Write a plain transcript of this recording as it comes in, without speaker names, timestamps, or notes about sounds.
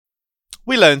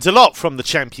We learned a lot from the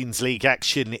Champions League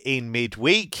action in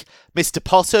midweek. Mr.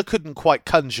 Potter couldn't quite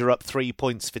conjure up 3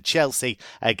 points for Chelsea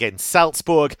against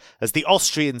Salzburg as the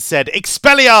Austrian said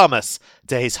Expelliarmus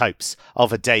to his hopes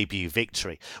of a debut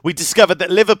victory. We discovered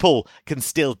that Liverpool can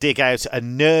still dig out a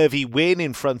nervy win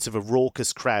in front of a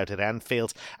raucous crowd at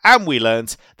Anfield, and we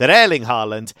learnt that Erling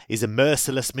Haaland is a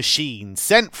merciless machine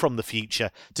sent from the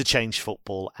future to change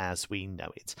football as we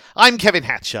know it. I'm Kevin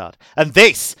Hatchard, and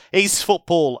this is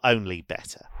Football Only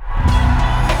Better.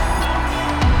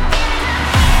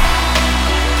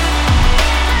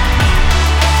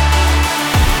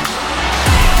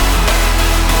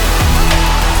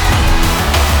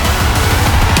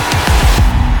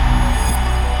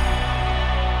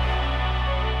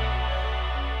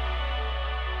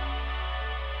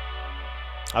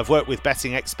 I've worked with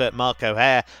betting expert Mark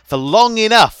O'Hare for long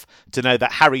enough to know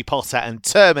that Harry Potter and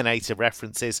Terminator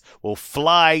references will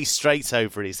fly straight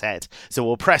over his head. So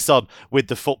we'll press on with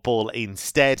the football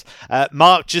instead.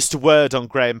 Mark, just a word on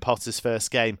Graham Potter's first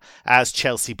game as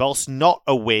Chelsea boss. Not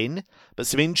a win, but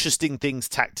some interesting things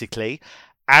tactically.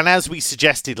 And as we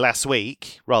suggested last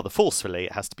week, rather forcefully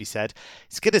it has to be said,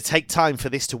 it's going to take time for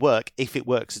this to work, if it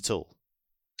works at all.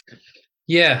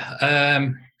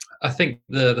 Yeah, I think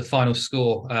the final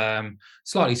score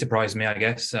slightly surprised me, I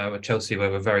guess. Chelsea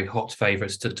were very hot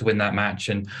favourites to win that match.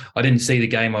 And I didn't see the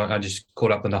game. I just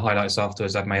caught up on the highlights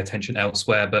afterwards. I've my attention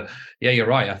elsewhere. But yeah, you're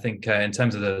right. I think in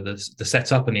terms of the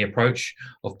setup and the approach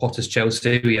of Potter's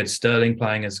Chelsea, we had Sterling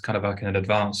playing as kind of like an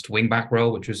advanced wing-back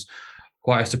role, which was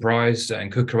quite a surprise.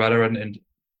 And Cucurella and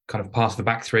kind of part of the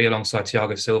back three alongside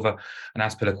Thiago Silva and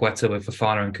Azpilicueta with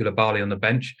Fofana and Koulibaly on the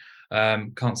bench.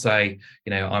 Can't say,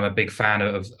 I'm a big fan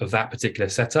of that particular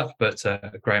setup, but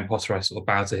Graham Potter, I sort of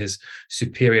bow to his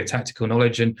superior tactical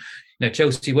knowledge. And,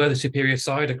 Chelsea were the superior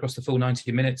side across the full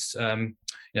 90 minutes.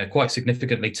 Quite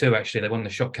significantly too, actually. They won the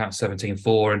shot count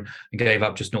 17-4 and gave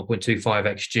up just 0.25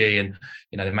 XG. And,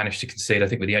 they managed to concede, I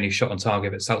think, with the only shot on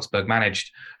target that Salzburg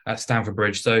managed at Stamford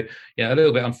Bridge. So, yeah, a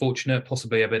little bit unfortunate,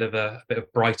 possibly a bit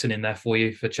of Brighton in there for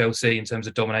you for Chelsea in terms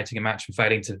of dominating a match and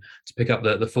failing to pick up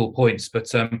the full points. But,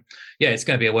 it's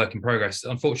going to be a work in progress.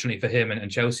 Unfortunately for him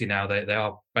and Chelsea now, they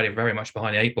are very much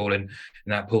behind the eight ball in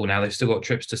that pool now. They've still got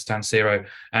trips to San Siro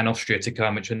and Austria to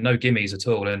come, which are no gimmies at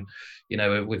all. And,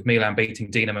 with Milan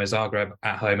beating Dinamo Zagreb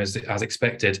at home as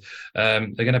expected, they're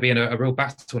going to be in a real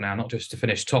battle now, not just to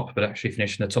finish top, but actually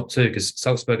finish in the top two, because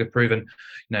Salzburg have proven,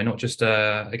 not just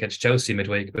against Chelsea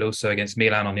midweek, but also against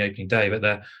Milan on the opening day, but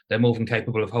they're more than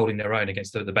capable of holding their own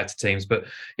against the better teams. But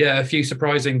yeah, a few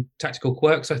surprising tactical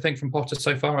quirks, I think, from Potter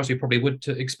so far, as you probably would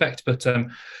expect. But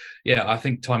I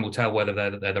think time will tell whether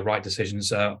they're the right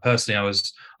decisions. Personally, I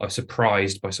was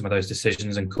surprised by some of those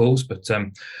decisions and calls, but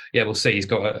we'll see.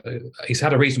 He's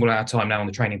had a reasonable amount of time now on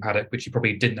the training paddock, which he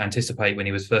probably didn't anticipate when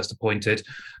he was first appointed.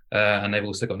 And they've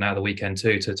also got now the weekend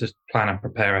too to plan and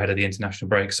prepare ahead of the international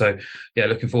break. So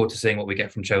looking forward to seeing what we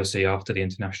get from Chelsea after the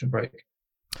international break.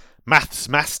 Maths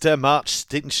master Mark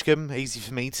Stinchcombe, easy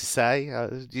for me to say,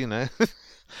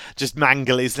 just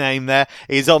mangle his name there,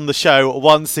 is on the show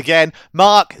once again.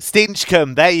 Mark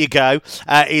Stinchcombe, there you go,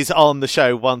 is on the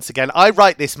show once again. I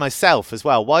write this myself as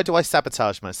well. Why do I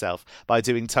sabotage myself by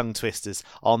doing tongue twisters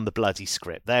on the bloody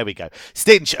script? There we go.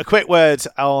 Stinch, a quick word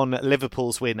on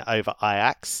Liverpool's win over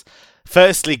Ajax.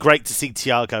 Firstly, great to see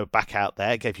Thiago back out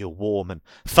there. Gave you a warm and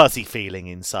fuzzy feeling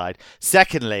inside.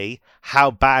 Secondly,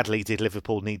 how badly did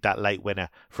Liverpool need that late winner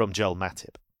from Joel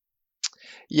Matip?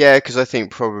 Yeah, because I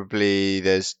think probably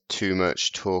there's too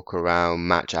much talk around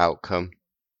match outcome.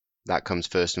 That comes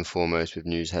first and foremost with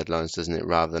news headlines, doesn't it,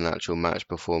 rather than actual match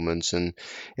performance. And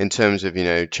in terms of,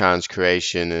 chance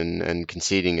creation and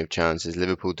conceding of chances,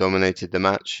 Liverpool dominated the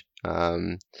match.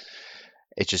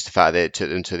 It's just the fact that it took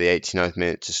them to the 89th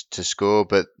minute to score.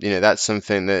 But, that's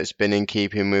something that's been in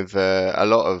keeping with a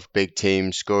lot of big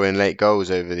teams scoring late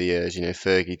goals over the years,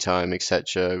 Fergie time,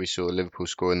 etc. We saw Liverpool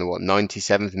score in the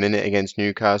 97th minute against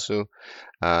Newcastle.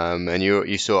 And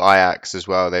you saw Ajax as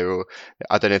well.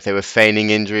 I don't know if they were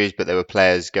feigning injuries, but there were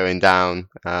players going down.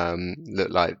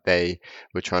 Looked like they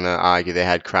were trying to argue they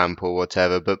had cramp or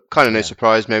whatever. But kind of no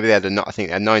surprise. Maybe they had a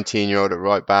 19-year-old at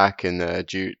right back, and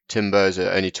Timber's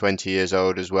only 20 years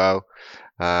old as well.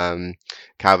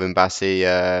 Calvin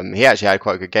Bassey, he actually had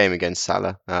quite a good game against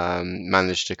Salah.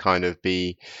 Managed to kind of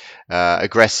be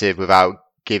aggressive without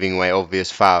giving away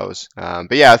obvious fouls.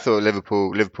 But yeah, I thought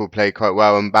Liverpool played quite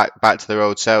well and back to their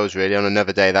old selves really. On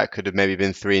another day, that could have maybe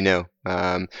been 3-0.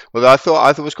 Although I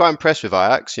thought was quite impressed with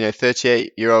Ajax.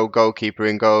 38-year-old goalkeeper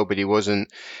in goal, but he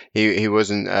wasn't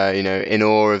in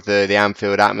awe of the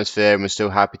Anfield atmosphere and was still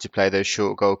happy to play those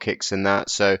short goal kicks and that.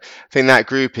 So I think that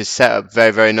group is set up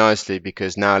very, very nicely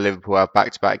because now Liverpool have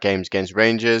back-to-back games against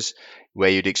Rangers, where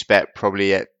you'd expect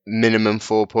probably at minimum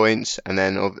 4 points, and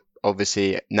then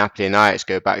obviously Napoli and Ajax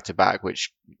go back to back,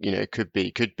 which could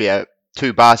be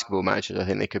two basketball matches. I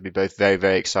think they could be both very,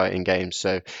 very exciting games.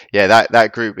 So yeah,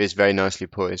 that group is very nicely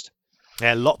poised.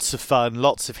 Yeah, lots of fun,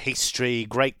 lots of history,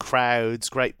 great crowds,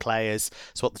 great players.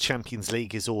 It's what the Champions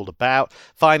League is all about.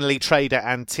 Finally, trader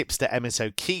and tipster Emmett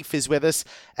O'Keefe is with us.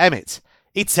 Emmett,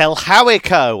 it's El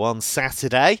Hawico on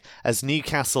Saturday as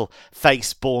Newcastle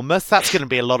face Bournemouth. That's going to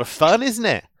be a lot of fun, isn't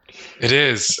it? It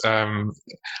is.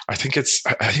 I think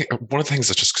one of the things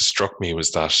that just struck me was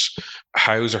that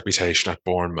Howe's reputation at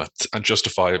Bournemouth, and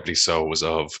justifiably so, was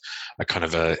of a kind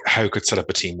of Howe could set up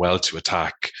a team well to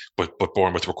attack, but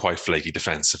Bournemouth were quite flaky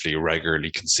defensively,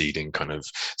 regularly conceding kind of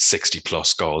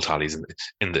 60+ goal tallies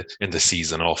in the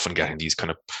season, often getting these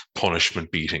kind of punishment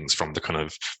beatings from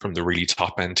the really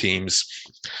top end teams.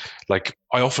 Like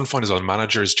I often find as well,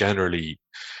 managers generally,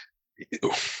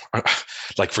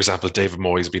 like for example, David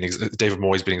Moyes being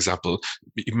an example,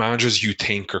 managers you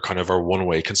think are one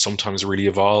way can sometimes really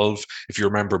evolve. If you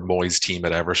remember Moyes' team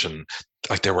at Everton,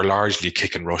 like they were largely a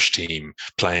kick and rush team,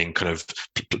 playing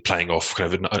off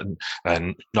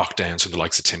knockdowns from the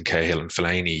likes of Tim Cahill and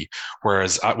Fellaini.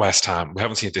 Whereas at West Ham, we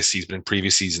haven't seen it this season, but in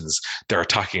previous seasons, their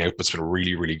attacking output's been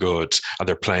really, really good, and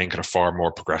they're playing kind of far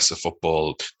more progressive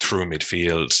football through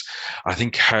midfield. I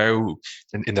think how,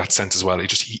 in that sense as well,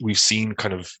 we've seen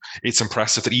it's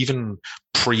impressive that even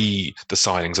pre the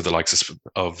signings of the likes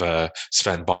of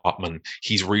Sven Botman,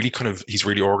 he's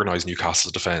really organised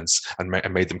Newcastle's defence and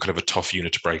made them kind of a tough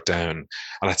unit to break down.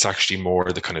 And it's actually more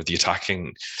the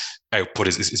attacking output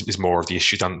is more of the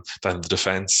issue than the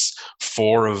defence.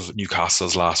 4 of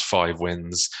Newcastle's last 5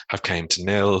 wins have came to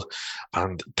 0,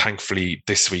 and thankfully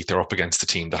this week they're up against a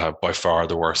team that have by far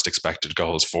the worst expected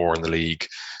goals for in the league.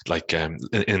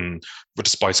 But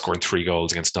despite scoring 3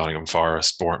 goals against Nottingham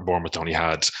Forest, Bournemouth only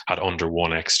had under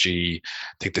 1 XG. I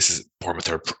think this is Bournemouth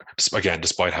are, again,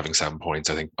 despite having 7 points,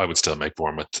 I think I would still make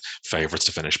Bournemouth favourites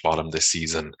to finish bottom this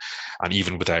season. And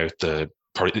even without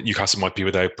Newcastle might be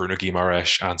without Bruno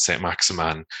Guimaraes and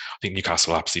Saint-Maximin, I think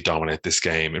Newcastle will absolutely dominate this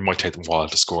game. It might take them a while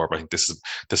to score, but I think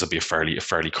this will be a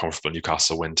fairly comfortable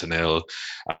Newcastle win to 0.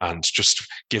 And just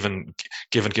given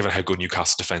how good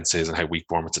Newcastle defence is and how weak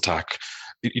Bournemouth's attack,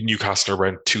 Newcastle are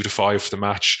around 2-5 for the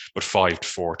match, but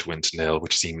 5-4 to win to 0,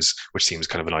 which seems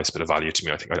kind of a nice bit of value to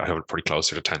me. I think I have it pretty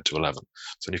closer to 10-11.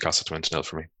 So Newcastle to win to 0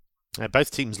 for me.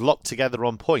 Both teams locked together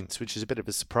on points, which is a bit of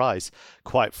a surprise,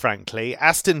 quite frankly.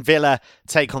 Aston Villa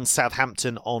take on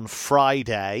Southampton on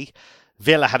Friday.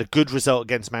 Villa had a good result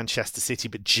against Manchester City,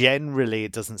 but generally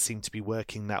it doesn't seem to be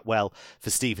working that well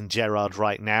for Steven Gerrard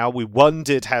right now. We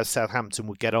wondered how Southampton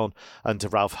would get on under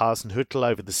Ralph Hasenhüttl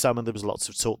over the summer. There was lots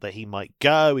of talk that he might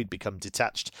go. He'd become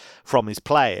detached from his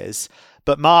players.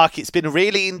 But Mark, it's been a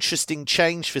really interesting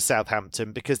change for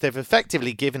Southampton because they've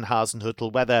effectively given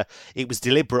Hasenhüttl, whether it was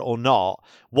deliberate or not,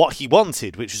 what he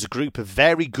wanted, which was a group of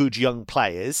very good young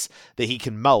players that he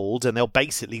can mould, and they'll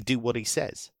basically do what he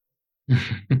says.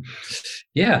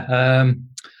 Yeah,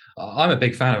 I'm a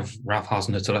big fan of Ralph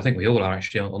Hasenhüttl. I think we all are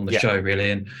actually on the show,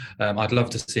 really. And I'd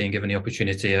love to see him given the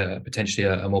opportunity, potentially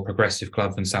a more progressive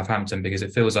club than Southampton, because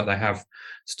it feels like they have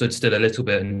stood still a little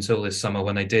bit until this summer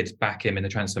when they did back him in the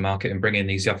transfer market and bring in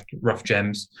these rough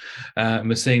gems.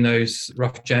 We're seeing those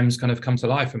rough gems kind of come to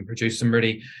life and produce some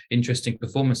really interesting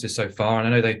performances so far. And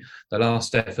I know the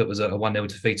last effort was a 1-0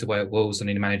 defeat away at Wolves and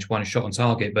he managed 1 shot on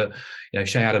target. But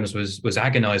Shea Adams was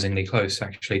agonisingly close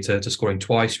actually to scoring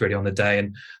twice really on the day,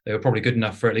 and they were probably good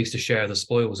enough for at least to share the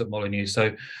spoils at Molineux.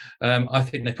 So I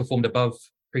think they performed above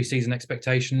pre-season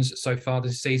expectations so far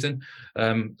this season.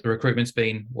 The recruitment's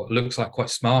been what looks like quite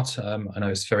smart. I know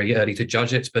it's very early to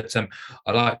judge it, but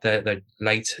I like the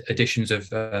late additions of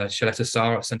Shaletta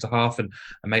Sarr at centre-half and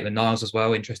Maitland-Niles as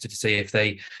well. Interested to see if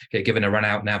they get given a run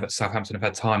out now that Southampton have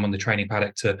had time on the training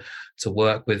paddock to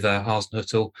work with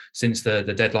Hasenhüttl since the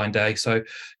deadline day. So,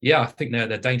 yeah, I think they're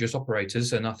dangerous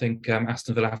operators, and I think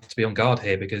Aston Villa have to be on guard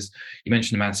here because you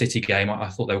mentioned the Man City game. I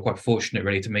thought they were quite fortunate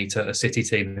really to meet a City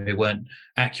team who weren't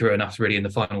accurate enough really in the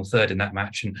final third in that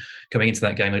match, and coming into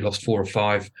that game they lost 4 or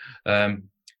 5.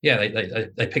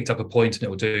 They picked up a point, and it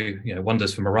will do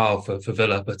wonders for morale for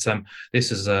Villa. But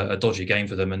this is a dodgy game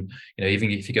for them, and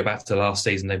even if you go back to last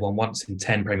season, they've won once in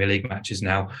 10 Premier League matches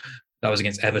now. That was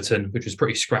against Everton, which was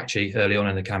pretty scratchy early on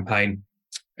in the campaign.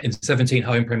 In 17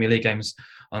 home Premier League games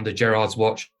under Gerrard's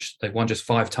watch, they've won just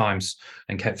 5 times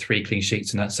and kept 3 clean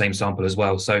sheets in that same sample as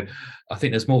well. So I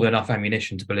think there's more than enough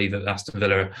ammunition to believe that Aston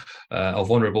Villa are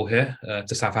vulnerable here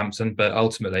to Southampton. But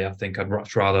ultimately, I think I'd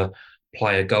much rather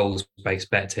play a goals-based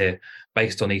bet here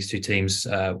based on these two teams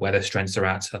where their strengths are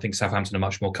at. I think Southampton are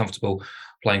much more comfortable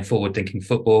playing forward-thinking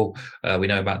football. We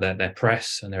know about their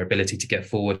press and their ability to get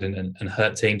forward and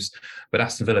hurt teams. But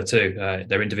Aston Villa too,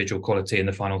 their individual quality in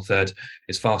the final third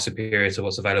is far superior to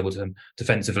what's available to them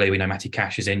defensively. We know Matty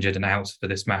Cash is injured and out for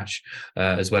this match,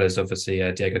 as well as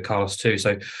obviously Diego Carlos too.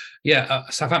 So yeah,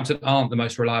 Southampton aren't the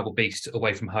most reliable beast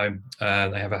away from home. They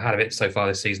have had it so far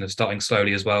this season of starting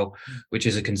slowly as well, which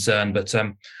is a concern. But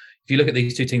if you look at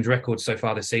these two teams' records so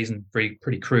far this season,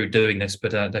 pretty crude doing this,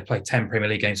 but they played 10 Premier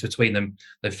League games between them.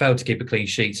 They've failed to keep a clean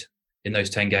sheet in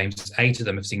those 10 games. 8 of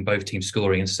them have seen both teams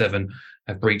scoring, and 7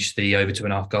 have breached the over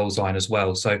 2.5 goals line as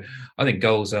well. So I think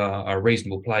goals are a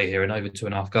reasonable play here, and over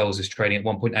 2.5 goals is trading at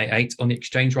 1.88 on the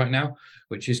exchange right now,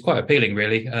 which is quite appealing,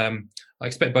 really. I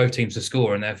expect both teams to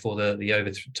score, and therefore the over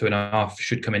 2.5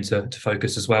 should come into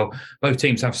focus as well. Both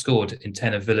teams have scored in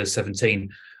 10 of Villa's 17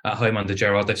 at home under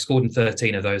Gerrard. They've scored in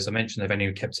 13 of those. I mentioned they've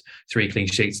only kept 3 clean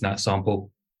sheets in that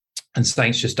sample. And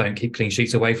Saints just don't keep clean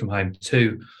sheets away from home.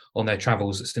 2 on their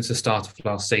travels since the start of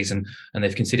last season, and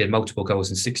they've conceded multiple goals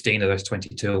in 16 of those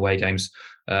 22 away games,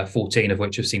 14 of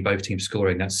which have seen both teams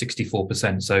scoring. That's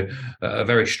 64%. So a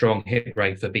very strong hit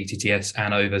rate for BTTS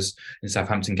and overs in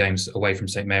Southampton games away from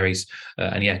St Mary's.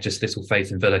 And yeah, just little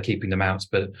faith in Villa keeping them out,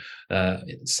 but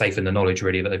it's safe in the knowledge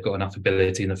really that they've got enough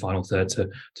ability in the final third to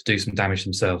do some damage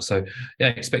themselves. So yeah,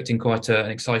 expecting quite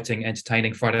an exciting,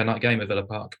 entertaining Friday night game at Villa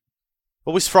Park.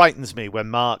 Always frightens me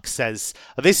when Mark says,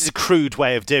 oh, this is a crude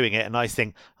way of doing it, and I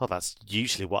think, oh, that's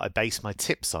usually what I base my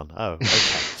tips on. Oh,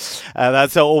 okay.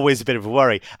 That's always a bit of a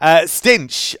worry.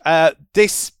 Stinch,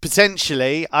 this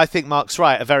potentially, I think Mark's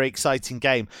right, a very exciting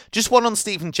game. Just one on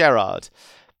Steven Gerrard.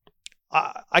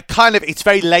 I kind of, it's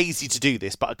very lazy to do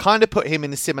this, but I kind of put him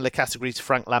in a similar category to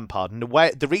Frank Lampard. And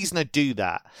the reason I do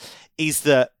that is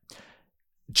that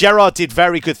Gerrard did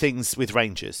very good things with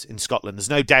Rangers in Scotland. There's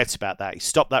no doubt about that. He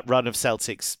stopped that run of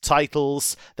Celtic's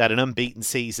titles. They had an unbeaten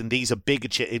season. These are big.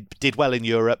 It did well in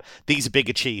Europe. These are big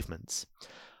achievements.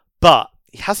 But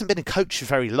he hasn't been a coach for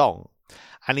very long.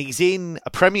 And he's in a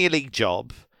Premier League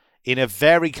job in a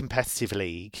very competitive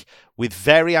league with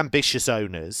very ambitious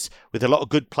owners, with a lot of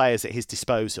good players at his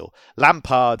disposal.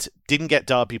 Lampard didn't get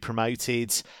Derby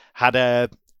promoted, had a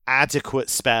adequate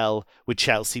spell with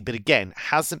Chelsea, but again,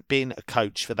 hasn't been a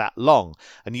coach for that long.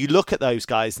 And you look at those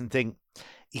guys and think,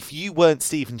 if you weren't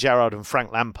Steven Gerrard and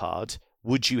Frank Lampard,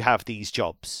 would you have these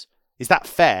jobs? Is that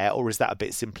fair, or is that a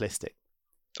bit simplistic?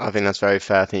 I think that's very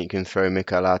fair. I think you can throw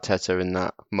Mikel Arteta in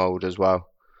that mould as well,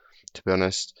 to be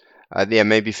honest. Yeah,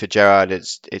 maybe for Gerrard,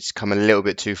 it's come a little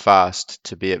bit too fast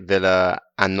to be at Villa,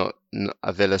 and not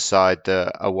a Villa side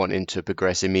that are wanting to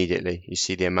progress immediately. You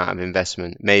see the amount of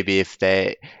investment. Maybe if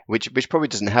they, which probably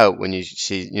doesn't help when you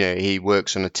see, he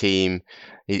works on a team.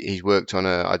 He's worked on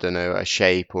a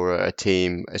shape or a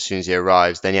team as soon as he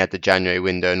arrives. Then he had the January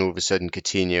window, and all of a sudden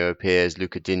Coutinho appears,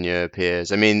 Luca Digne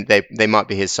appears. I mean, they might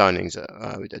be his signings.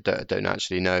 I don't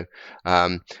actually know.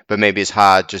 But maybe it's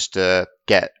hard just to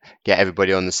get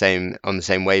everybody on the same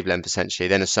wavelength essentially.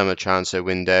 Then a summer transfer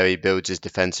window, he builds his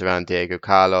defense around Diego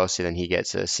Carlos, and then he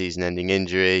gets a season-ending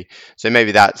injury. So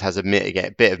maybe that has a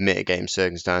bit of mitigating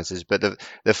circumstances. But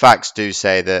the facts do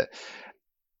say that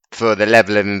for the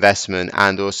level of investment,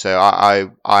 and also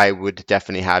I would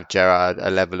definitely have Gerrard a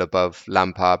level above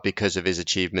Lampard because of his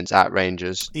achievements at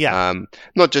Rangers. Yeah.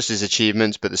 Not just his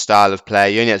achievements, but the style of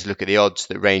play. You only have to look at the odds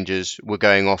that Rangers were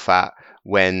going off at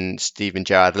when Steven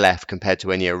Gerrard left compared to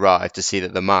when he arrived to see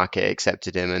that the market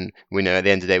accepted him. And we know at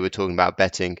the end of the day we're talking about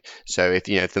betting. So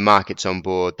if the market's on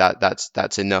board,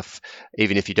 that's enough.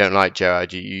 Even if you don't like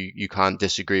Gerrard, you can't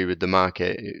disagree with the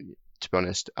market, to be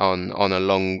honest, on a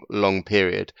long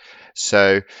period.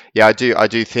 So yeah, I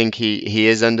do think he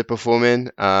is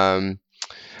underperforming.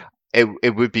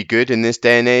 It would be good in this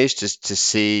day and age just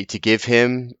to give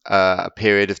him a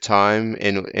period of time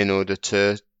in order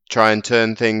to try and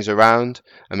turn things around.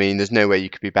 I mean, there's no way you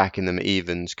could be backing them at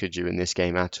evens, could you, in this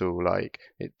game at all? Like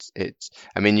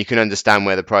I mean, you can understand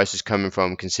where the price is coming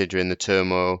from, considering the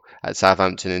turmoil at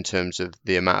Southampton in terms of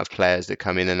the amount of players that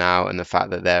come in and out, and the fact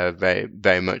that they're very,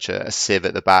 very much a sieve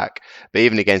at the back. But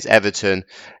even against Everton,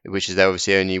 which is their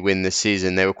obviously only win this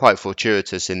season, they were quite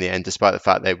fortuitous in the end, despite the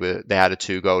fact they had a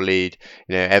 2-goal lead.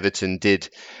 Everton did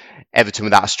Everton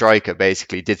without a striker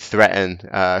basically did threaten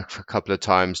for a couple of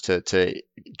times to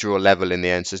draw level in the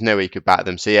end. So there's no way you could back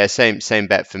them. So yeah, same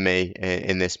bet for me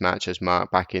in this match as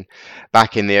Mark backing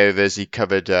the overs. He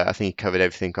covered, I think he covered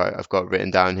everything I've got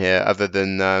written down here, other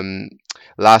than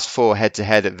last 4 head to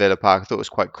head at Villa Park. I thought it was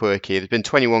quite quirky. There's been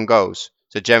 21 goals.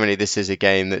 So generally, this is a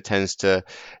game that tends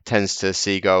to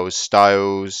see goals,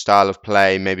 style of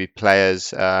play, maybe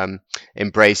players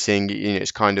embracing.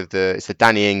 It's kind of it's the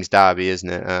Danny Ings derby, isn't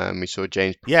it? We saw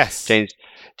James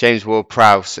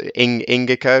Ward-Prowse,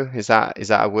 Ingico. Is that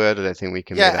a word? I don't think we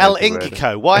can. Yeah, El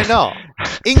Ingico. Why not?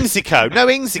 Ingzico. No,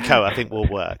 Ingzico. I think will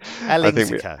work. El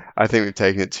Ingzico. I think we've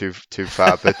taken it too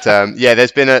far. But yeah,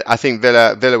 there's been I think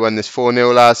Villa won this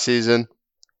 4-0 last season.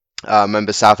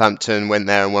 Remember Southampton went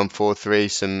there and won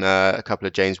 4-3. A couple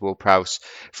of James Ward-Prowse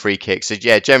free kicks. So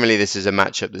yeah, generally this is a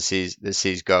matchup that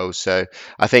sees goals. So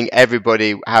I think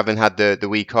everybody, having had the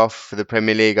week off for the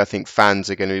Premier League, I think fans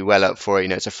are going to be well up for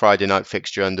it. It's a Friday night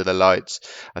fixture under the lights.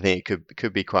 I think it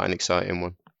could be quite an exciting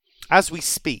one. As we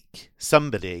speak,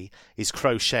 somebody is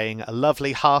crocheting a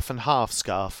lovely half and half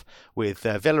scarf with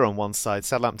Villa on one side,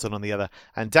 Southampton on the other,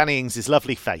 and Danny Ings'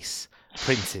 lovely face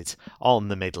printed on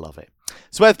the middle of it.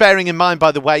 It's worth bearing in mind,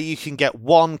 by the way, you can get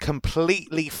one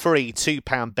completely free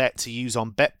 £2 bet to use on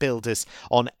Bet Builders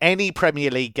on any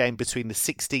Premier League game between the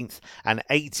 16th and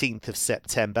 18th of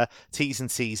September. T's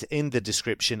and C's in the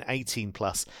description. 18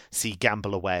 plus. See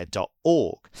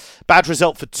gambleaware.org. Bad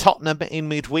result for Tottenham in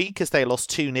midweek as they lost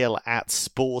 2-0 at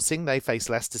Sporting. They face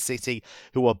Leicester City,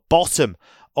 who are bottom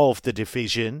of the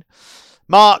division.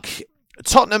 Mark,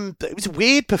 Tottenham, it was a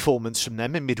weird performance from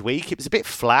them in midweek. It was a bit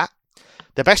flat.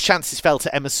 Their best chances fell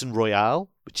to Emerson Royale,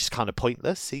 which is kind of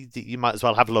pointless. You might as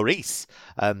well have Lloris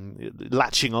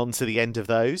latching on to the end of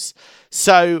those.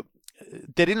 So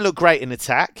they didn't look great in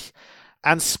attack,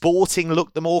 and Sporting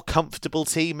looked the more comfortable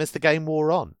team as the game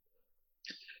wore on.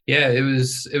 Yeah, it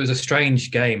was a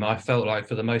strange game. I felt like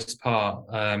for the most part,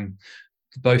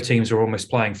 both teams were almost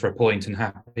playing for a point and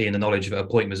happy in the knowledge that a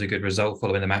point was a good result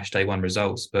following the match day 1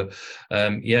 results. But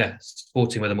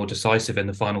Sporting were the more decisive in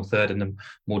the final third and the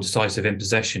more decisive in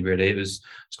possession, really. It was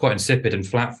quite insipid and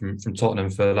flat from Tottenham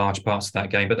for large parts of that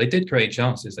game. But they did create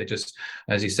chances. They just,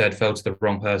 as you said, fell to the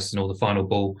wrong person, or the final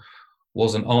ball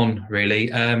wasn't on, really.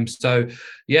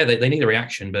 They need a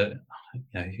reaction, but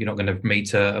you're not going to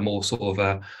meet a more sort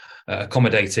of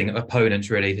accommodating opponents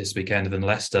really this weekend than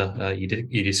Leicester,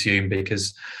 you'd assume,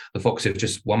 because the Fox have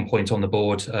just 1 point on the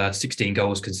board, 16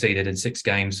 goals conceded in 6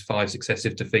 games, 5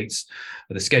 successive defeats.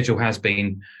 The schedule has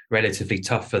been relatively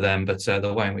tough for them, but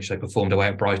the way in which they performed away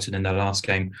at Brighton in their last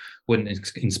game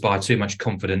wouldn't inspire too much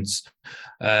confidence.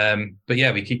 But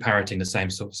yeah, we keep parroting the same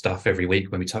sort of stuff every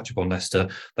week when we touch upon Leicester.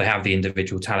 They have the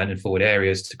individual talent in forward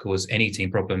areas to cause any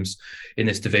team problems in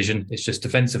this division. It's just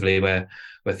defensively where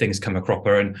things come a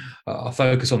cropper. And I'll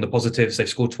focus on the positives. They've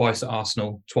scored twice at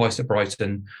Arsenal, twice at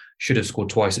Brighton, should have scored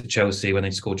twice at Chelsea when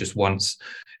they scored just once.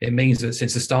 It means that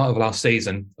since the start of last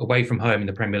season, away from home in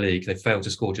the Premier League, they've failed to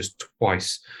score just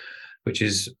twice, which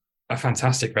is a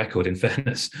fantastic record, in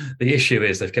fairness. The issue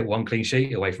is they've kept 1 clean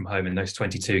sheet away from home in those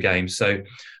 22 games. So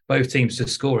both teams to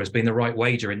score has been the right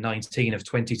wager in 19 of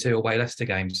 22 away Leicester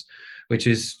games, which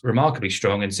is remarkably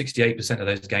strong. And 68% of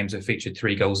those games have featured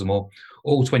 3 goals or more.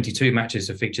 All 22 matches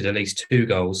have featured at least 2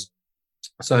 goals.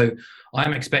 So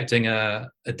I'm expecting a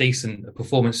decent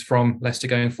performance from Leicester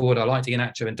going forward. I like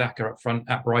Iheanacho and Daka up front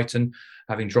at Brighton,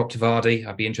 having dropped Vardy.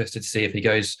 I'd be interested to see if he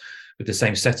goes with the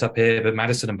same setup here. But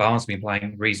Maddison and Barnes have been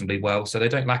playing reasonably well, so they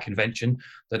don't lack invention.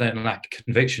 They don't lack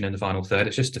conviction in the final third.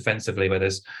 It's just defensively where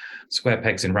there's square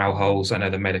pegs in round holes. I know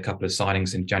they made a couple of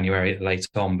signings in January late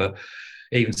on, but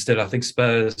even still, I think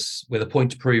Spurs, with a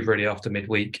point to prove really after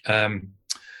midweek,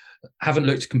 haven't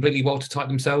looked completely watertight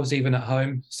themselves, even at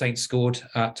home. Saints scored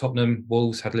at Tottenham.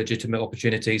 Wolves had legitimate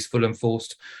opportunities. Fulham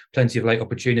forced plenty of late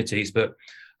opportunities. But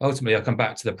ultimately, I come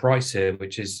back to the price here,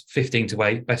 which is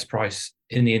 15-8, best price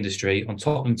in the industry on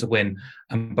Tottenham to win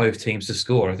and both teams to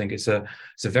score. I think it's a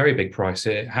very big price.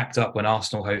 It hacked up when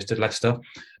Arsenal hosted Leicester.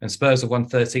 And Spurs have won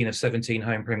 13 of 17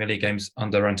 home Premier League games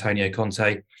under Antonio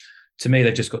Conte. To me,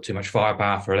 they've just got too much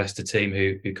firepower for a Leicester team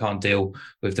who can't deal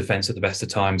with defence at the best of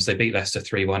times. They beat Leicester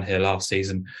 3-1 here last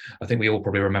season. I think we all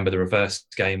probably remember the reverse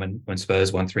game when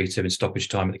Spurs won 3-2 in stoppage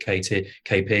time at the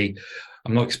KP.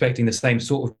 I'm not expecting the same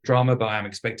sort of drama, but I am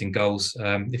expecting goals.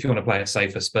 If you want to play it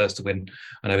safe, for Spurs to win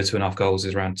and over 2.5 goals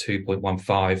is around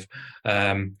 2.15.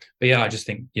 But yeah, I just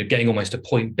think you're getting almost a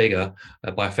point bigger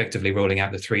by effectively ruling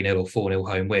out the 3-0 or 4-0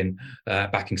 home win,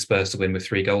 backing Spurs to win with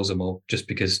 3 goals or more, just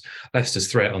because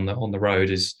Leicester's threat on the road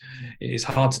is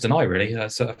hard to deny, really.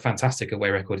 It's a fantastic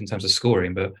away record in terms of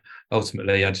scoring, but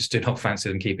ultimately I just do not fancy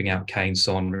them keeping out Kane,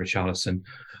 Son, Richarlison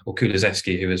or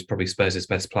Kulusevski, who is probably Spurs'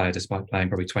 best player despite playing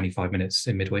probably 25 minutes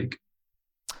in midweek.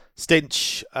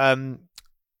 Stinch,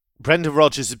 Brendan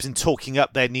Rodgers has been talking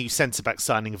up their new centre-back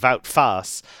signing, Wout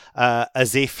Faes,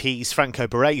 as if he's Franco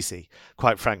Baresi,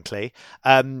 quite frankly.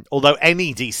 Although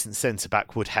any decent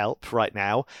centre-back would help right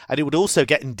now. And it would also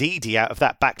get Ndidi out of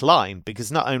that back line,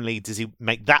 because not only does he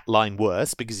make that line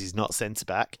worse because he's not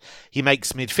centre-back, he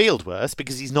makes midfield worse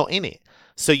because he's not in it.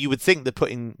 So you would think that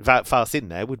putting Wout Faes in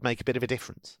there would make a bit of a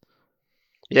difference.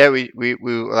 Yeah, we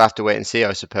will have to wait and see,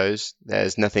 I suppose.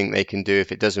 There's nothing they can do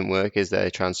if it doesn't work, is their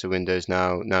transfer window's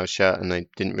now shut, and they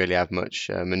didn't really have much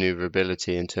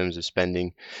manoeuvrability in terms of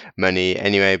spending money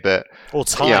anyway. But or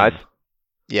time. Yeah,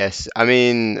 yes, I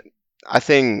mean, I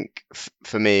think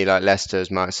for me, like Leicester,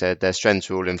 as Mark said, their strengths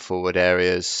are all in forward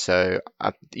areas. So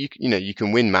you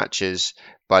can win matches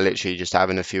by literally just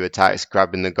having a few attacks,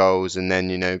 grabbing the goals, and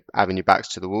then having your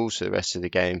backs to the walls for the rest of the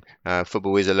game.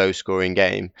 Football is a low-scoring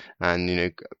game, and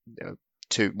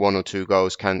 1 or 2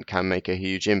 goals can make a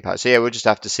huge impact. So yeah, we'll just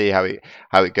have to see how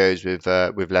it goes with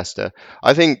Leicester.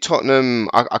 I think Tottenham.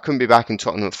 I couldn't be backing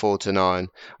Tottenham at 4-9.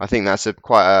 I think that's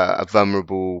quite a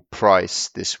vulnerable price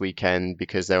this weekend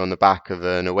because they're on the back of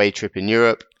an away trip in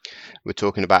Europe. We're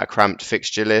talking about a cramped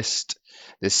fixture list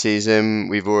this season.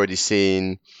 We've already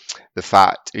seen the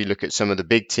fact, you look at some of the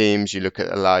big teams, you look at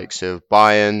the likes of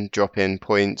Bayern drop in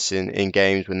points in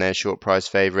games when they're short price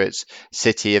favourites.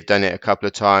 City have done it a couple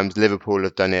of times. Liverpool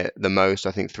have done it the most,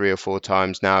 I think 3 or 4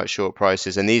 times now at short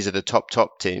prices. And these are the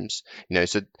top teams.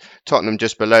 So Tottenham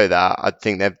just below that, I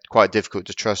think they're quite difficult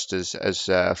to trust as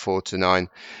 4-9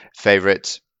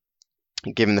 favourites.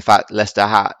 Given the fact Leicester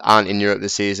aren't in Europe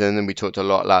this season, and we talked a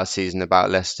lot last season about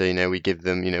Leicester, we give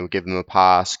them a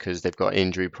pass because they've got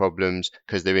injury problems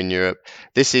because they're in Europe.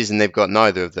 This season they've got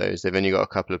neither of those. They've only got a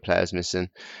couple of players missing.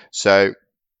 So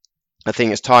I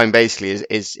think it's time basically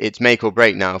it's make or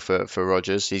break now for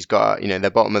Rodgers. He's got they're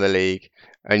bottom of the league,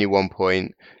 only 1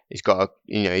 point. He's got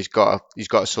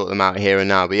to sort them out here and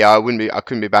now. But yeah, I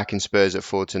couldn't be backing Spurs at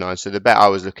 4-9. So the bet I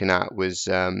was looking at was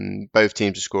both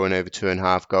teams are scoring over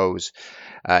 2.5 goals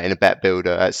in a bet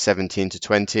builder at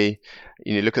 17-20.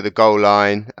 Look at the goal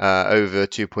line, over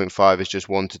 2.5 is just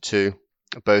 1-2.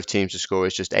 Both teams to score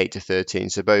is just 8-13.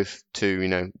 So both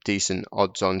two, decent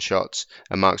odds-on shots.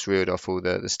 And Mark's reeled off all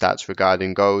the stats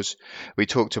regarding goals. We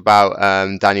talked about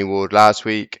Danny Ward last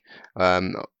week.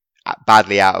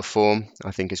 Badly out of form,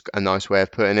 I think is a nice way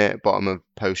of putting it. Bottom of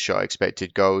post-shot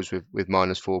expected goals with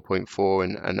minus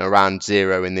 4.4 and around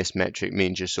 0 in this metric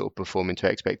means you're sort of performing to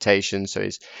expectations. So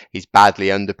he's badly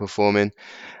underperforming.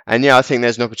 And yeah, I think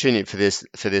there's an opportunity for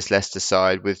this Leicester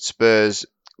side with Spurs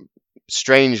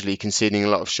strangely conceding a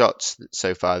lot of shots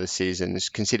so far this season. It's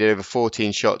conceded over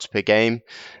 14 shots per game,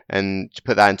 and to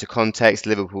put that into context,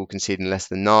 Liverpool conceding less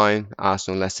than 9,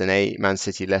 Arsenal less than 8, Man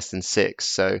City less than 6.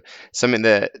 So something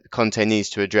that Conte needs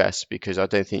to address, because I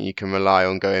don't think you can rely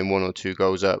on going 1 or 2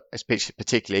 goals up,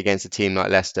 particularly against a team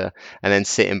like Leicester, and then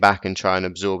sitting back and try and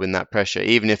absorb in that pressure,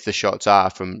 even if the shots are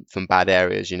from bad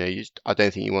areas. I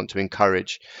don't think you want to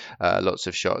encourage lots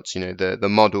of shots. The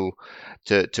model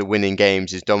to winning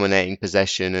games is dominating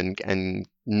possession and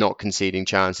not conceding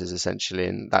chances, essentially,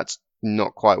 and that's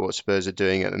not quite what Spurs are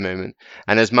doing at the moment.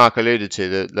 And as Mark alluded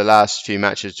to, the last few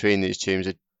matches between these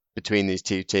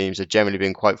two teams have generally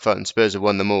been quite fun. Spurs have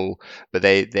won them all, but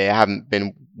they haven't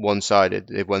been one-sided.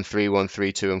 They've won 3-1,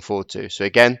 3-2, and 4-2. So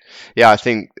again, yeah, I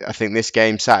think this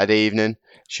game Saturday evening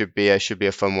should be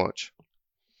a fun watch.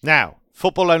 Now,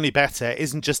 Football Only Better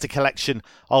isn't just a collection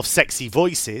of sexy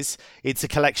voices, it's a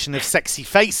collection of sexy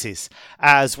faces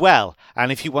as well.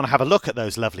 And if you want to have a look at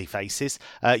those lovely faces,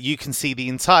 you can see the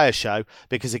entire show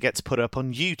because it gets put up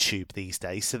on YouTube these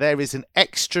days. So there is an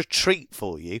extra treat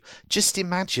for you. Just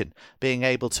imagine being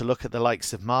able to look at the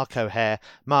likes of Mark O'Hare,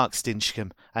 Mark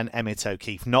Stinchcombe and Emmett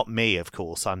O'Keefe. Not me, of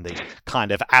course. I'm the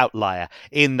kind of outlier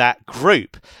in that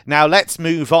group. Now let's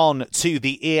move on to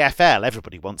the EFL.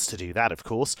 Everybody wants to do that, of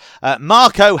course.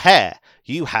 Mark O'Hare,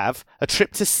 you have a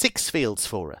trip to Sixfields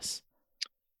for us.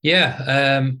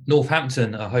 Yeah,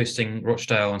 Northampton are hosting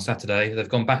Rochdale on Saturday. They've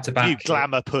gone back to back. You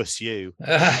glamour puss, you.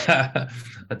 I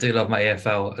do love my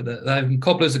EFL. The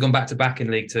Cobblers have gone back to back in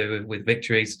League Two with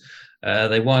victories.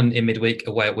 They won in midweek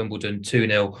away at Wimbledon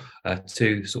 2-0.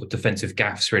 Two sort of defensive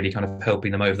gaffes really kind of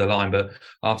helping them over the line. But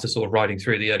after sort of riding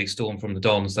through the early storm from the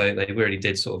Dons, they really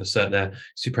did sort of assert their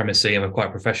supremacy and were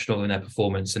quite professional in their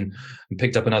performance and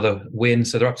picked up another win.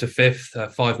 So they're up to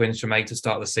 5th, 5 wins from 8 to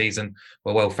start the season.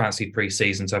 Well fancied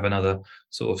pre-season to have another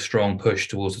sort of strong push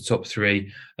towards the top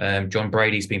 3. John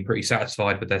Brady's been pretty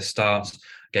satisfied with their start.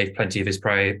 Gave plenty of his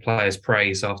players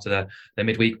praise after their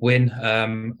midweek win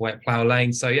at Plough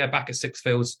Lane. So yeah, back at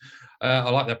Sixfields. I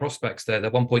like their prospects there. They're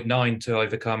 1.9 to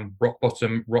overcome rock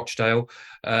bottom Rochdale.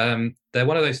 They're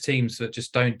one of those teams that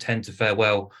just don't tend to fare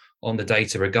well on the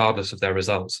data, regardless of their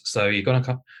results. So you're going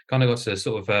to kind of got to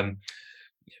sort of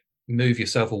move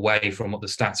yourself away from what the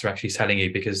stats are actually telling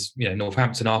you, because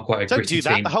Northampton are quite a gritty team.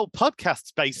 Don't do that. The whole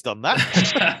podcast's based on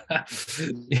that.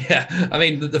 Yeah, I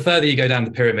mean, the further you go down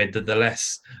the pyramid, the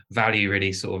less value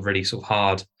really sort of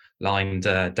hard lined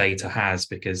data has,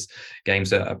 because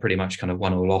games are pretty much kind of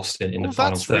won or lost in the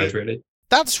final third. Really,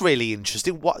 that's really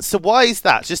interesting. So why is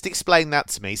that? Just explain that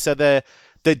to me. So the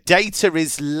data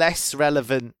is less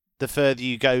relevant the further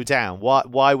you go down.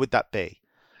 Why would that be?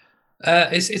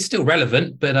 It's still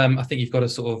relevant, but I think you've got to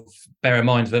sort of bear in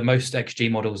mind that most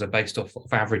XG models are based off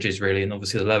of averages, really, and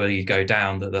obviously the lower you go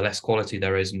down, the less quality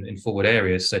there is in forward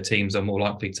areas. So teams are more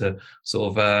likely to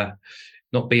sort of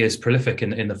not be as prolific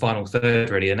in the final third,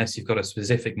 really, unless you've got a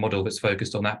specific model that's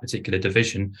focused on that particular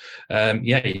division.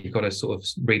 You've got to sort of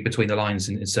read between the lines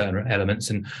in certain elements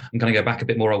and kind of go back a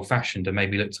bit more old-fashioned and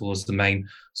maybe look towards the main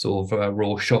sort of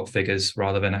raw shot figures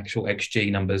rather than actual XG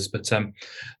numbers. But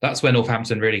that's where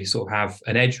Northampton really sort of have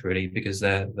an edge, really, because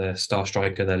their star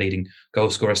striker, their leading goal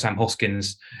scorer, Sam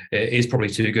Hoskins, is probably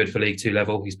too good for League Two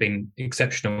level. He's been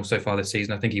exceptional so far this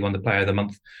season. I think he won the Player of the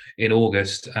Month in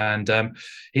August, and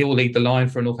he will lead the line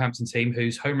for a Northampton team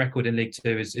whose home record in League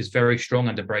Two is very strong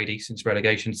under Brady since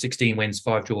relegation. 16 wins,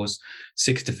 5 draws,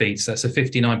 6 defeats. That's a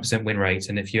 59% win rate.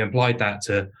 And if you applied that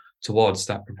to odds,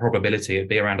 that probability, it'd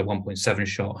be around a 1.7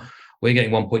 shot. We're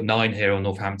getting 1.9 here on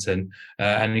Northampton.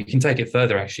 And you can take it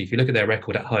further, actually. If you look at their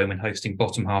record at home and hosting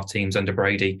bottom half teams under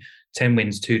Brady, 10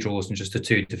 wins, 2 draws, and just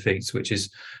 2 defeats, which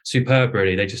is superb,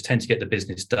 really. They just tend to get the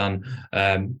business done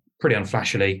pretty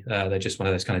unflashily. They're just one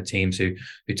of those kind of teams who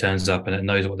turns up and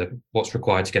knows what's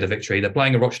required to get a victory. They're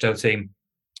playing a Rochdale team,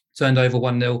 turned over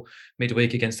 1-0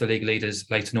 midweek against the league leaders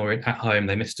Leyton Orient at home.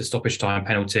 They missed a stoppage time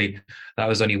penalty. That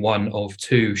was only one of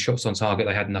 2 shots on target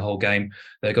they had in the whole game.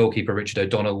 Their goalkeeper, Richard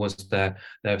O'Donnell, was their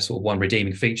sort of one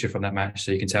redeeming feature from that match,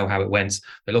 so you can tell how it went.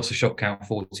 They lost a shot count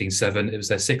 14-7. It was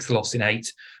their 6th loss in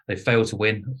 8. They failed to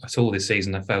win at all this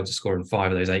season. They failed to score in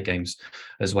 5 of those 8 games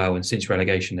as well. And since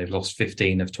relegation, they've lost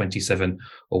 15 of 27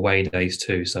 away days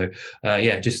too. So,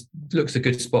 just looks a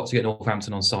good spot to get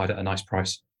Northampton on side at a nice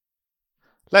price.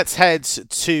 Let's head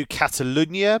to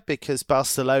Catalonia because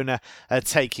Barcelona are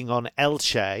taking on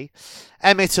Elche.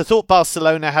 Emmett, I thought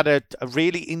Barcelona had a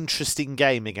really interesting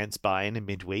game against Bayern in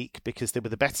midweek because they were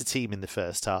the better team in the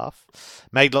first half.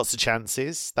 Made lots of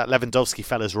chances. That Lewandowski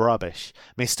fella's rubbish.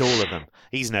 Missed all of them.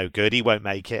 He's no good. He won't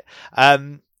make it.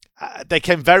 They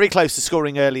came very close to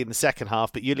scoring early in the second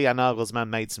half, but Julian Nagelsmann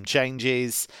made some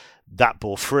changes. That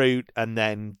bore fruit, and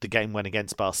then the game went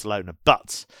against Barcelona.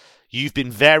 But you've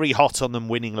been very hot on them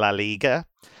winning La Liga.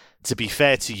 To be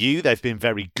fair to you, they've been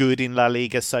very good in La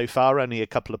Liga so far, only a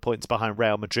couple of points behind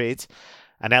Real Madrid.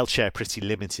 And Elche are pretty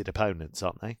limited opponents,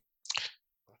 aren't they?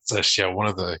 One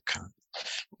of the kind of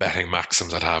betting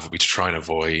maxims I'd have would be to try and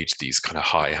avoid these kind of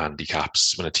high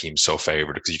handicaps when a team's so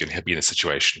favoured, because you can be in a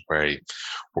situation where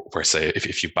say,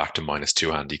 if you backed a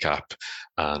 -2 handicap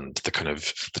and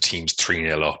the team's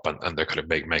 3-0 up and they're kind of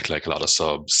make like a lot of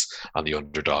subs and the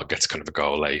underdog gets kind of a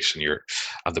goal late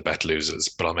and the bet loses.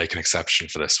 But I'll make an exception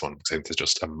for this one because I think there's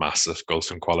just a massive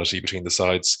gulf in quality between the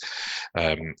sides.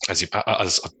 As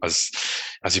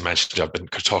you mentioned, I've been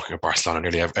talking about Barcelona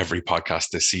nearly every podcast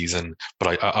this season,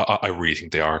 but I really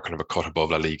think they are kind of a cut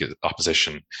above La Liga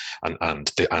opposition,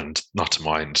 and not to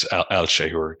mind Elche,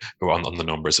 who on the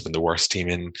numbers have been the worst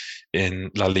team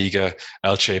in La Liga.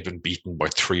 Elche have been beaten by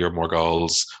 3 or more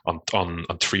goals on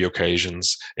 3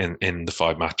 occasions in the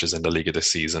 5 matches in La Liga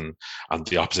this season, and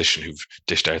the opposition who've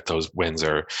dished out those wins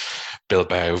are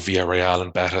Bilbao, Villarreal,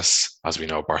 and Betis. As we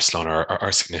know, Barcelona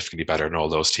are significantly better than all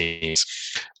those teams.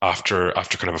 After a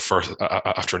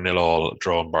 0-0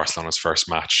 draw in Barcelona's first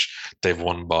match, they've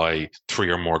won by 3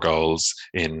 or more goals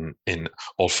in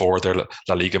all 4 of their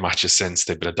La Liga matches since.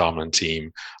 They've been a dominant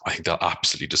team. I think they'll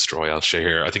absolutely destroy Elche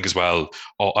here. I think as well,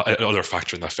 another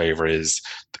factor in their favour is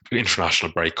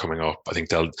international break coming up. I think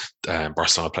they'll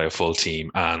Barcelona play a full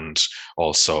team, and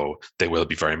also they will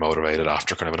be very motivated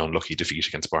after kind of an unlucky defeat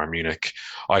against Bayern Munich.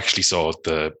 I actually saw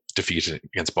the defeat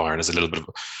against Bayern as a little bit of,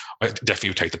 I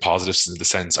definitely would take the positives in the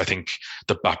sense I think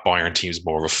the Bayern team is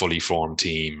more of a fully formed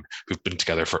team who've been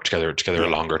together a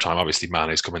longer time. Obviously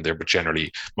Mane's come in there, but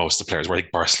generally most of the players, where I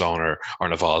think Barcelona are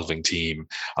an evolving team,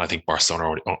 and I think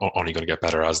Barcelona are only going to get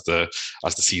better as the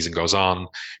season goes on.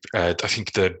 I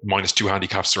think the -2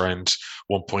 handicaps around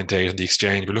 1.8 in the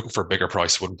exchange. We're looking for a bigger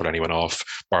price, wouldn't put anyone off.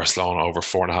 Barcelona over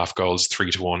 4.5 goals,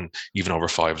 3-1, even over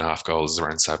 5.5 goals is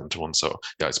around 7-1. So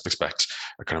yeah, I expect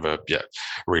a kind of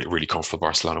really, really comfortable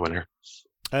Barcelona win here.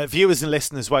 Viewers and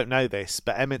listeners won't know this,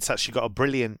 but Emmett's actually got a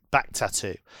brilliant back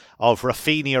tattoo of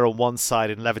Rafinha on one side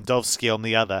and Lewandowski on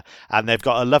the other, and they've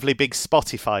got a lovely big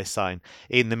Spotify sign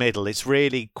in the middle. It's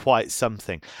really quite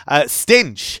something.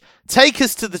 Stinch, take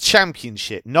us to the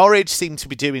Championship. Norwich seem to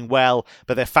be doing well,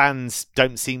 but their fans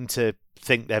don't seem to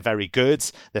think they're very good.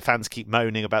 Their fans keep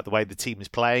moaning about the way the team is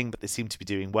playing, but they seem to be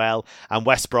doing well, and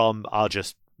West Brom are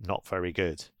just not very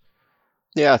good.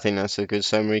 Yeah, I think that's a good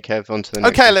summary, Kev. On to the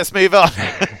next Okay, one. let's move on.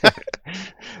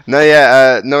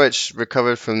 Norwich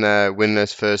recovered from their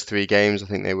winless first 3 games. I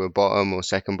think they were bottom or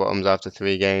second bottoms after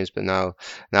 3 games, but now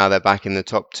they're back in the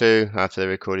top 2 after they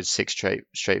recorded 6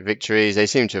 straight victories. They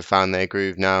seem to have found their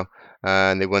groove now.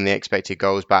 And they won the expected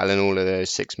goals battle in all of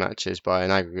those 6 matches by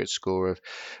an aggregate score of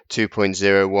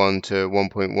 2.01 to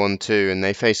 1.12. And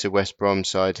they face a West Brom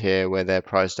side here where they're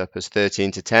priced up as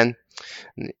 13-10.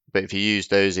 But if you use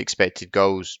those expected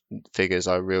goals figures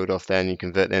I reeled off there and you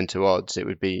convert them to odds, it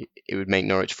would make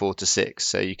Norwich 4-6.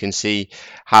 So you can see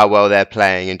how well they're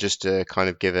playing, and just to kind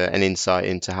of give an insight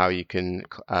into how you can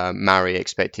marry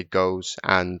expected goals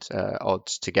and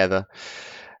odds together.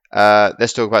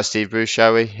 Let's talk about Steve Bruce,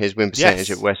 shall we? His win percentage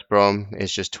at West Brom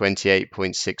is just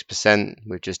 28.6%,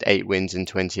 with just 8 wins in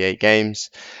 28 games.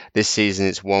 This season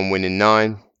it's 1 win in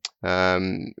 9.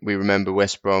 We remember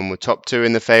West Brom were top 2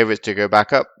 in the favourites to go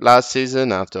back up last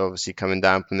season after obviously coming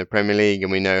down from the Premier League,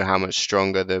 and we know how much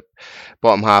stronger the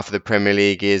bottom half of the Premier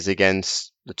League is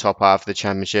against the top half of the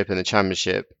Championship, and the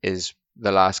Championship is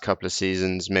the last couple of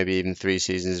seasons, maybe even 3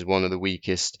 seasons, is one of the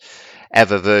weakest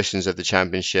ever versions of the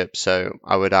Championship. So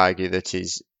I would argue that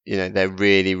they're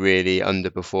really, really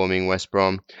underperforming West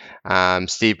Brom.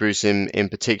 Steve Bruce in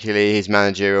particular, his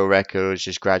managerial record is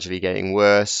just gradually getting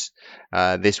worse.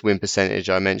 This win percentage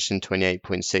I mentioned,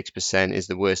 28.6%, is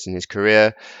the worst in his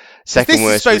career. Second worst.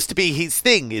 This is supposed to be his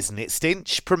thing, isn't it,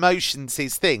 Stinch? Promotion's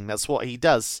his thing. That's what he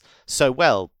does so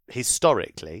well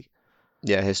historically.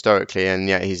 Yeah, historically, and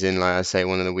yet he's in, like I say,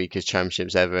 one of the weakest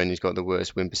championships ever, and he's got the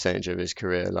worst win percentage of his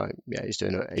career. He's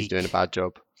doing a bad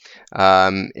job.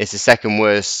 It's the second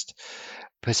worst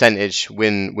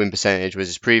win percentage was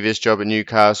his previous job at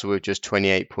Newcastle with just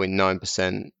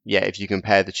 28.9%. Yet if you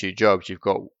compare the 2 jobs, you've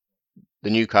got the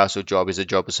Newcastle job is a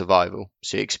job of survival,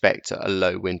 so you expect a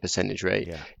low win percentage rate.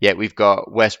 Yeah. Yet we've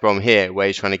got West Brom here, where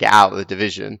he's trying to get out of the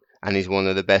division, and he's one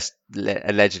of the best,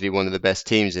 allegedly one of the best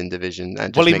teams in division.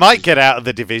 And well, he might get out of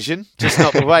the division, just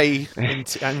not the way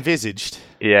envisaged.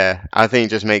 Yeah, I think it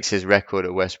just makes his record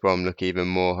at West Brom look even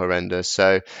more horrendous.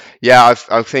 So, yeah,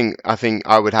 I think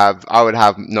I would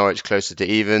have Norwich closer to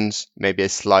evens, maybe a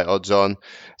slight odds on.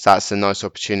 So that's a nice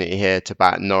opportunity here to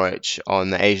back Norwich on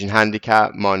the Asian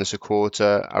handicap,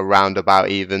 -1/4, around about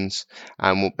evens.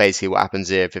 And basically what happens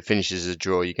here, if it finishes as a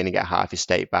draw, you're going to get half your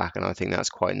stake back, and I think that's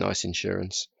quite nice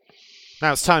insurance.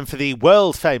 Now it's time for the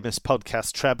world-famous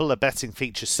podcast Treble, a betting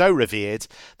feature so revered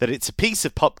that it's a piece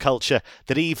of pop culture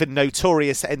that even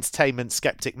notorious entertainment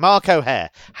skeptic Mark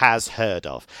O'Hare has heard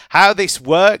of. How this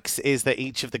works is that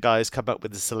each of the guys come up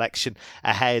with a selection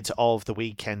ahead of the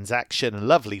weekend's action, and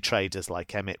lovely traders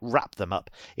like Emmett wrap them up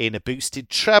in a boosted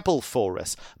treble for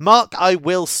us. Mark, I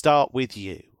will start with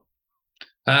you.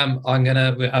 We've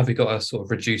got a sort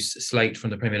of reduced slate from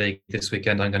the Premier League this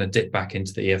weekend. I'm going to dip back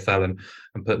into the EFL and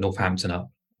put Northampton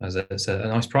up as a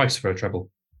nice price for a treble.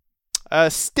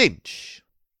 Stinch.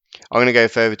 I'm going to go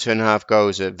for over 2.5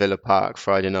 goals at Villa Park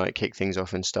Friday night, kick things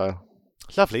off in style.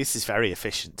 Lovely, this is very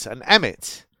efficient. And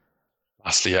Emmett?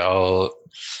 Lastly, I'll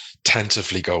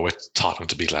tentatively go with Tottenham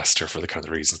to beat Leicester for the kind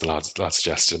of reasons the lads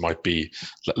suggested. It might be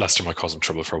Leicester might cause them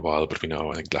trouble for a while, but we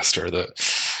know I think Leicester have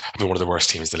been one of the worst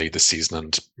teams in the league this season,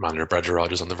 and manager Brendan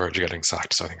Rodgers on the verge of getting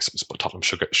sacked. So I think Tottenham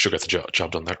should get the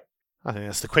job done there. I think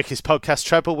that's the quickest podcast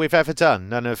treble we've ever done.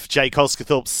 None of Jake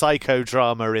Osgathorpe's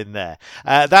psychodrama in there.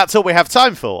 That's all we have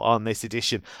time for on this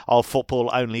edition of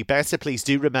Football Only Better. Please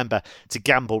do remember to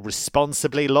gamble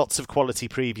responsibly. Lots of quality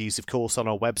previews, of course, on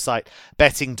our website,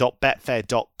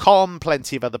 betting.betfair.com.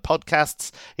 Plenty of other podcasts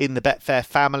in the Betfair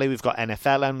family. We've got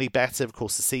NFL Only Better. Of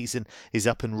course, the season is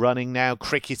up and running now.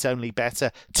 Cricket Only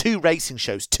Better. 2 racing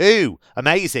shows. 2!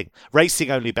 Amazing.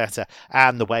 Racing Only Better.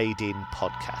 And the Wade In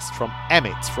podcast. From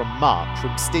Emmett, from Mark,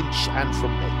 from Stinch and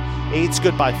from me. It's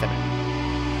goodbye for now.